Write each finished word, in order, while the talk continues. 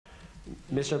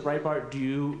Mr. Breitbart, do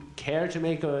you care to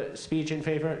make a speech in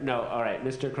favor? No. All right.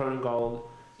 Mr. Cronengold.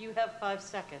 You have 5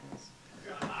 seconds.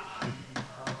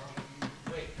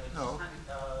 No,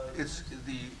 it's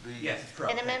the Yes, it's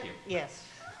Trump. Thank you. Yes.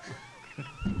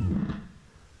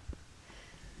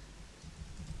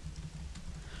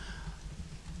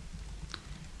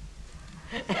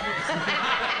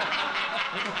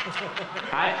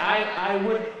 I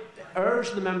would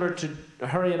urge the member to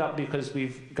hurry it up because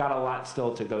we've got a lot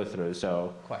still to go through.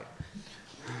 So Quite.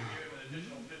 Give him an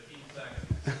additional 15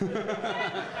 seconds.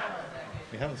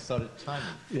 We haven't started timing.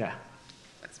 yeah.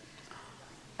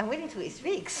 I'm waiting till he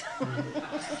speaks.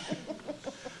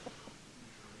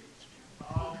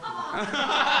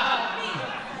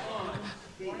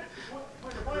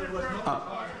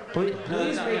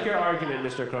 Please make your argument,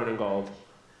 Mr. Cronengold.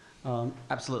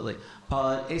 Absolutely.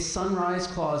 A sunrise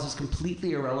clause is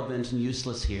completely irrelevant and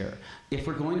useless here. If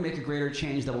we're going to make a greater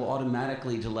change, that will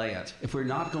automatically delay it. If we're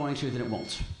not going to, then it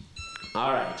won't.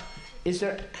 All right.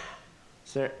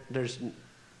 There's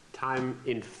time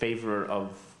in favor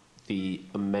of the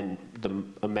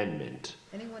amendment?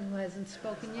 Anyone who hasn't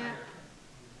spoken yet?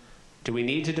 Do we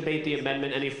need to debate the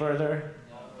amendment any further?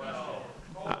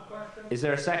 Is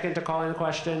there a second to calling the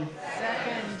question?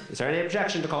 Second. Is there any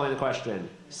objection to calling the question?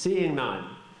 Seeing none.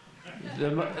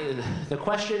 The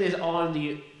question is on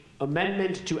the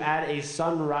amendment to add a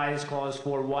sunrise clause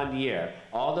for 1 year.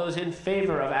 All those in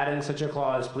favor of adding such a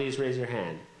clause, please raise your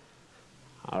hand.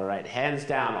 All right, hands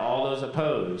down. All those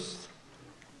opposed?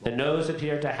 The noes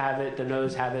appear to have it. The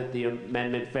noes have it. The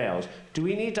amendment fails. Do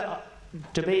we need to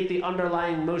debate the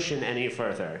underlying motion any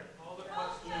further?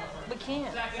 We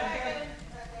can't.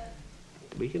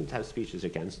 We can have speeches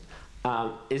against.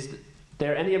 Is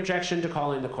there any objection to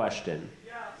calling the question?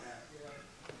 Yes.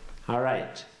 All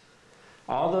right.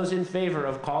 All those in favor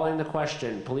of calling the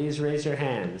question, please raise your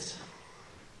hands.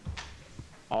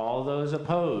 All those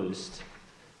opposed?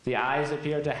 The ayes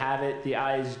appear to have it. The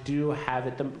ayes do have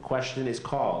it. The question is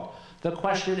called. The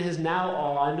question is now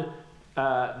on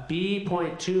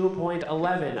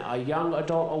B.2.11, a young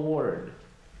adult award.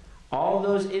 All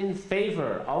those in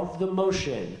favor of the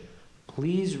motion,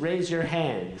 please raise your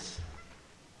hands.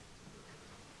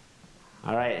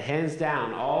 All right, hands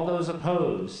down. All those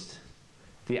opposed?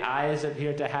 The ayes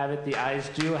appear to have it. The ayes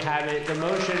do have it. The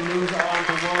motion moves on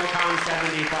to Worldcon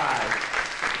 75.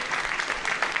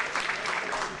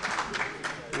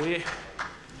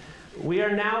 We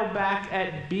are now back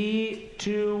at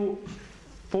B24.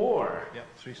 Yep,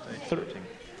 3 stages.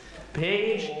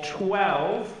 Page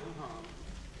 12.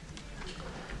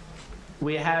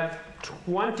 We have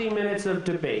 20 minutes of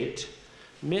debate.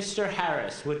 Mr.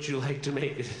 Harris, would you like to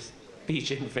make a speech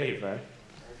in favor?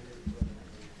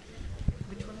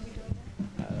 Which one are we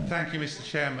doing? Thank you, Mr.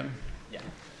 Chairman. Yeah.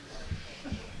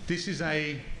 This is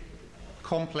a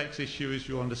complex issue, as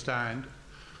you understand.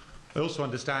 I also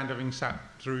understand, having sat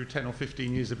through 10 or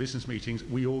 15 years of business meetings,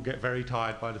 we all get very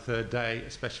tired by the third day,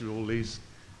 especially with all these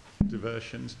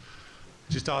diversions.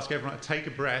 Just ask everyone to take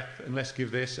a breath and let's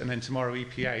give this, and then tomorrow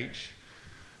EPH,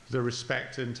 the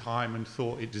respect and time and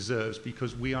thought it deserves,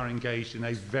 because we are engaged in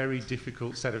a very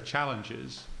difficult set of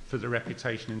challenges for the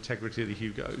reputation and integrity of the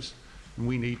Hugos. And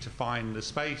we need to find the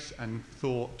space and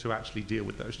thought to actually deal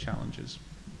with those challenges.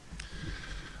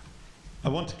 I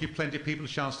want to give plenty of people a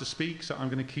chance to speak, so I'm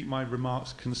going to keep my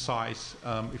remarks concise.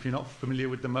 If you're not familiar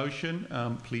with the motion,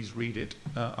 please read it.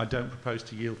 I don't propose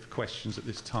to yield for questions at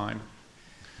this time.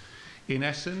 In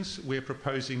essence, we're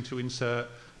proposing to insert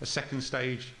a second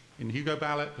stage in the Hugo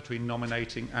ballot between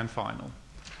nominating and final.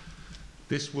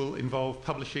 This will involve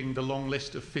publishing the long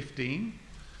list of 15,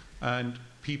 and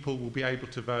people will be able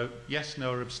to vote yes,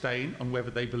 no, or abstain on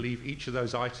whether they believe each of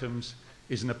those items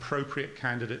is an appropriate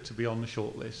candidate to be on the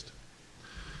shortlist.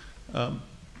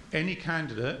 Any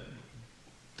candidate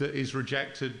that is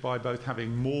rejected by both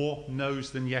having more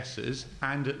no's than yeses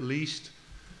and at least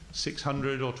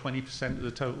 600 or 20% of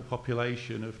the total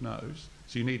population of no's,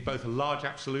 so you need both a large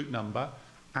absolute number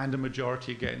and a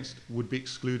majority against, would be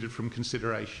excluded from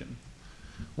consideration.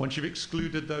 Once you've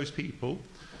excluded those people,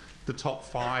 the top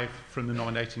 5 from the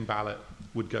nominating ballot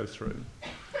would go through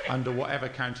under whatever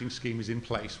counting scheme is in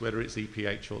place, whether it's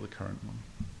EPH or the current one.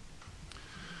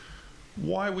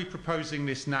 Why are we proposing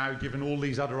this now, given all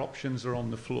these other options are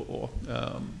on the floor,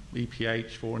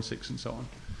 EPH, 4 and 6 and so on?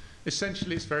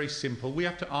 Essentially, it's very simple. We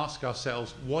have to ask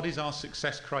ourselves, what is our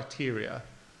success criteria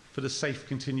for the safe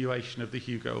continuation of the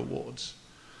Hugo Awards?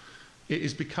 It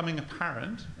is becoming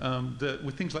apparent that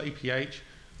with things like EPH,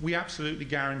 we absolutely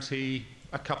guarantee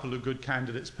a couple of good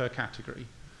candidates per category.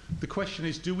 The question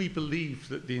is, do we believe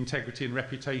that the integrity and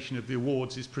reputation of the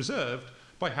awards is preserved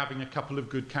by having a couple of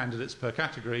good candidates per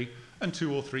category and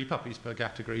 2 or 3 puppies per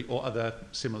category or other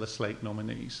similar slate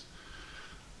nominees.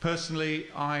 Personally,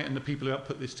 I and the people who have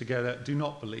put this together do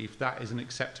not believe that is an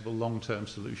acceptable long-term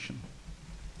solution.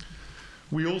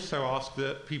 We also ask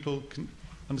that people can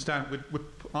understand we're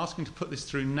asking to put this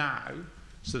through now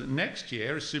so that next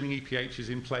year, assuming EPH is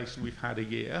in place and we've had a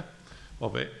year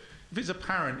of it, if it's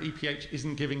apparent EPH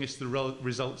isn't giving us the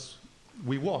results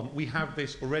we want, we have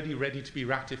this already ready to be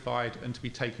ratified and to be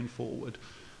taken forward.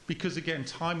 Because again,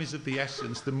 time is of the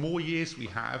essence. The more years we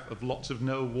have of lots of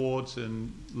no awards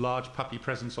and large puppy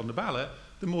presence on the ballot,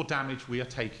 the more damage we are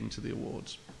taking to the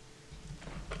awards.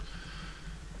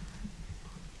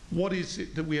 What is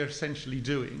it that we are essentially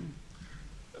doing?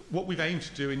 What we've aimed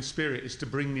to do in Spirit is to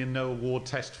bring the no award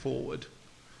test forward.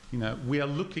 You know, we are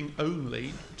looking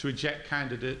only to eject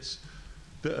candidates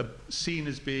that are seen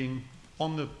as being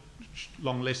on the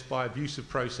long list by abusive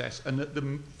process and that the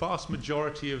vast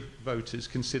majority of voters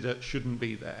consider shouldn't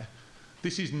be there.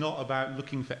 This is not about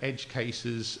looking for edge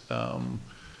cases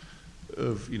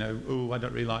of, you know, oh, I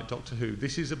don't really like Doctor Who.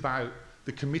 This is about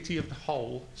the committee of the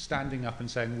whole standing up and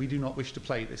saying, we do not wish to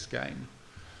play this game.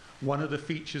 One of the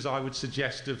features I would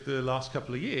suggest of the last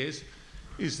couple of years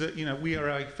is that, you know, we are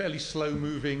a fairly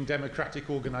slow-moving democratic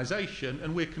organisation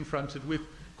and we're confronted with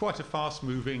quite a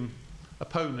fast-moving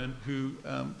opponent who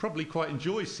probably quite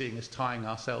enjoys seeing us tying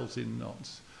ourselves in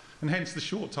knots. And hence the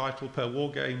short title per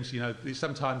War Games, you know,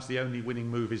 sometimes the only winning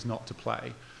move is not to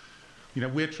play. You know,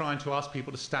 we're trying to ask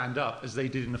people to stand up, as they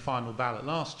did in the final ballot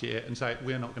last year, and say,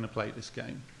 we're not going to play this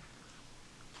game.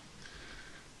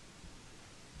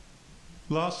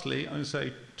 Lastly, I'm going to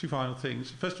say 2 final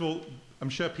things. First of all, I'm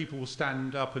sure people will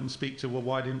stand up and speak to, well,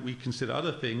 why didn't we consider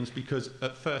other things? Because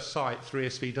at first sight,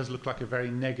 3SV does look like a very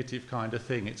negative kind of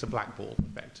thing. It's a blackball,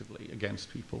 effectively,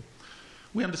 against people.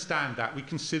 We understand that. We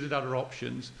considered other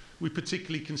options. We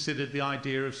particularly considered the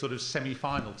idea of sort of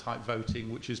semi-final type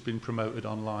voting, which has been promoted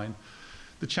online.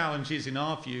 The challenge is, in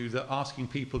our view, that asking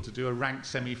people to do a ranked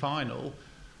semi-final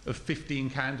of 15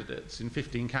 candidates in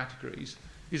 15 categories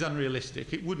is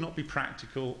unrealistic. It would not be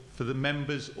practical for the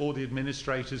members or the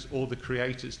administrators or the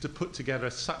creators to put together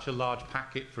such a large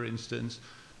packet, for instance,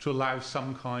 to allow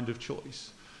some kind of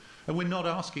choice. And we're not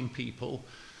asking people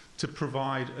to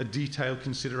provide a detailed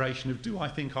consideration of, do I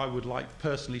think I would like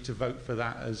personally to vote for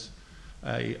that as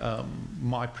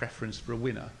my preference for a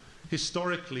winner.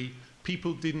 Historically,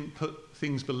 people didn't put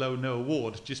things below no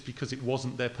award just because it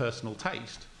wasn't their personal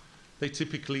taste. They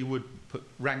typically would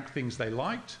rank things they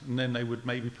liked, and then they would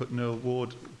maybe put no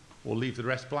award or leave the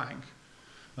rest blank.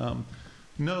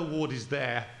 No award is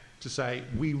there to say,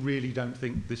 we really don't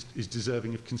think this is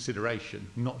deserving of consideration,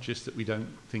 not just that we don't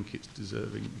think it's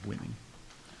deserving of winning.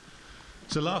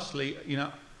 So lastly, you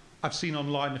know, I've seen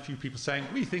online a few people saying,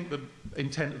 we think the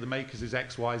intent of the makers is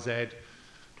X, Y, Z. And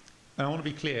I want to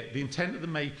be clear, the intent of the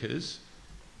makers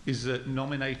is that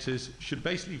nominators should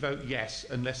basically vote yes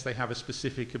unless they have a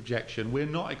specific objection. We're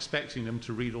not expecting them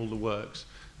to read all the works.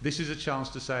 This is a chance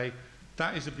to say,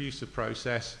 that is abusive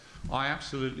process. I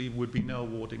absolutely would be no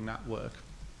awarding that work.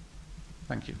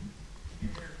 Thank you.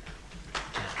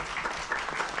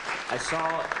 I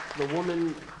saw the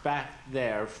woman back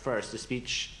there first, the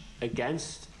speech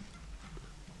against.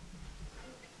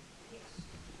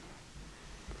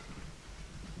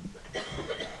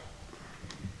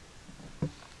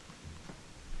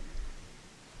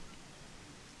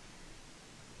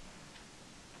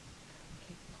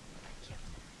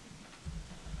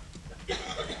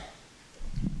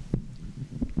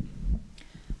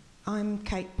 I'm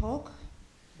Kate Pogg.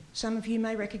 Some of you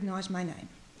may recognise my name.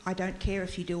 I don't care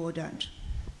if you do or don't.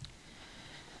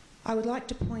 I would like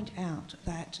to point out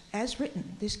that, as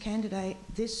written,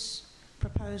 this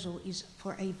proposal is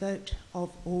for a vote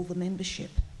of all the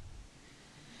membership.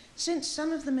 Since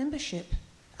some of the membership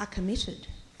are committed,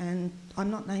 and I'm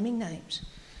not naming names,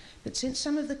 but since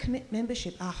some of the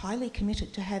membership are highly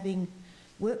committed to having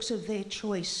works of their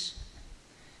choice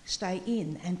stay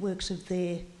in and works that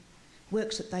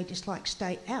they dislike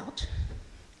stay out,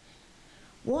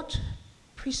 what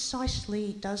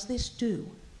precisely does this do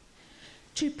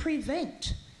to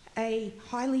prevent a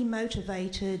highly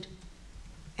motivated,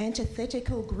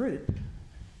 antithetical group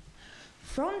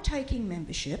from taking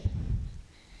membership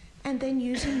and then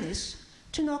using this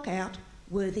to knock out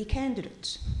worthy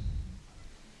candidates?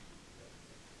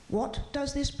 What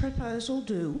does this proposal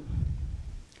do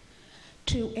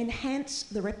to enhance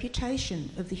the reputation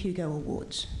of the Hugo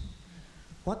Awards?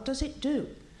 What does it do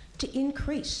to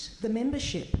increase the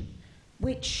membership,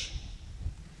 which,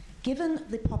 given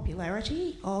the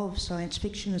popularity of science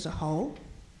fiction as a whole,